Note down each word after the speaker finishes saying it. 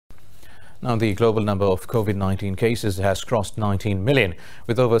Now, the global number of COVID-19 cases has crossed 19 million,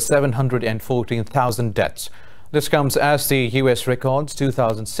 with over 714,000 deaths. This comes as the US records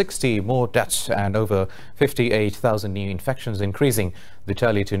 2,060 more deaths and over 58,000 new infections, increasing the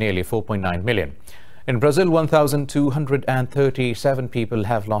tally to nearly 4.9 million. In Brazil, 1,237 people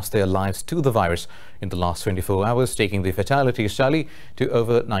have lost their lives to the virus in the last 24 hours, taking the fatalities tally to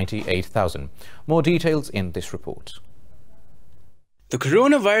over 98,000. More details in this report. The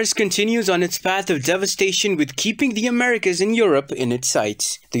coronavirus continues on its path of devastation, with keeping the Americas and Europe in its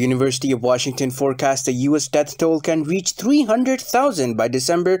sights. The University of Washington forecasts the U.S. death toll can reach 300,000 by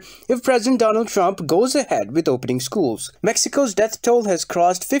December if President Donald Trump goes ahead with opening schools. Mexico's death toll has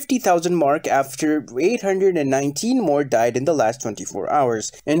crossed 50,000 mark after 819 more died in the last 24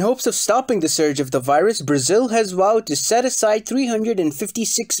 hours. In hopes of stopping the surge of the virus, Brazil has vowed to set aside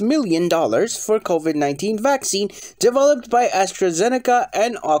 $356 million for COVID-19 vaccine developed by AstraZeneca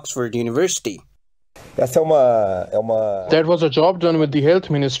and Oxford University. That was a job done with the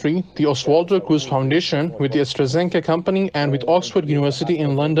Health Ministry, the Oswaldo Cruz Foundation, with the AstraZeneca company and with Oxford University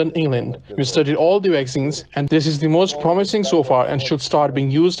in London, England. We studied all the vaccines, and this is the most promising so far and should start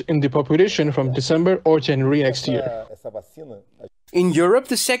being used in the population from December or January next year. In Europe,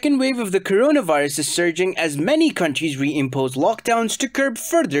 the second wave of the coronavirus is surging as many countries reimpose lockdowns to curb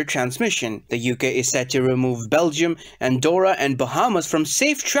further transmission. The UK is set to remove Belgium, Andorra and Bahamas from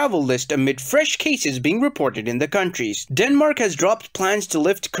safe travel list amid fresh cases being reported in the countries. Denmark has dropped plans to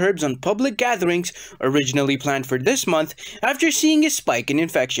lift curbs on public gatherings originally planned for this month after seeing a spike in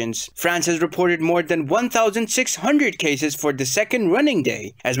infections. France has reported more than 1,600 cases for the second running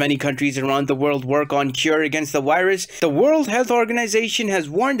day. As many countries around the world work on cure against the virus, the World Health Organization has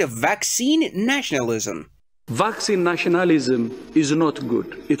warned of vaccine nationalism. Vaccine nationalism is not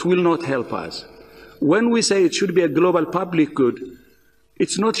good. It will not help us. When we say it should be a global public good,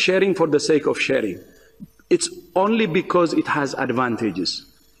 it's not sharing for the sake of sharing. It's only because it has advantages.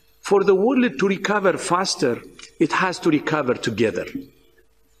 For the world to recover faster, it has to recover together.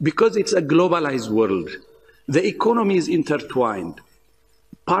 Because it's a globalized world. The economy is intertwined.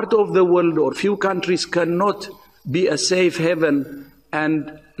 Part of the world or few countries cannot be a safe haven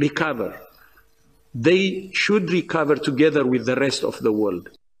and recover. They should recover together with the rest of the world.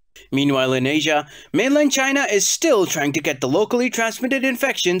 Meanwhile, in Asia, mainland China is still trying to get the locally transmitted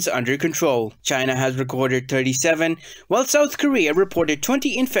infections under control. China has recorded 37, while South Korea reported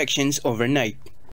 20 infections overnight.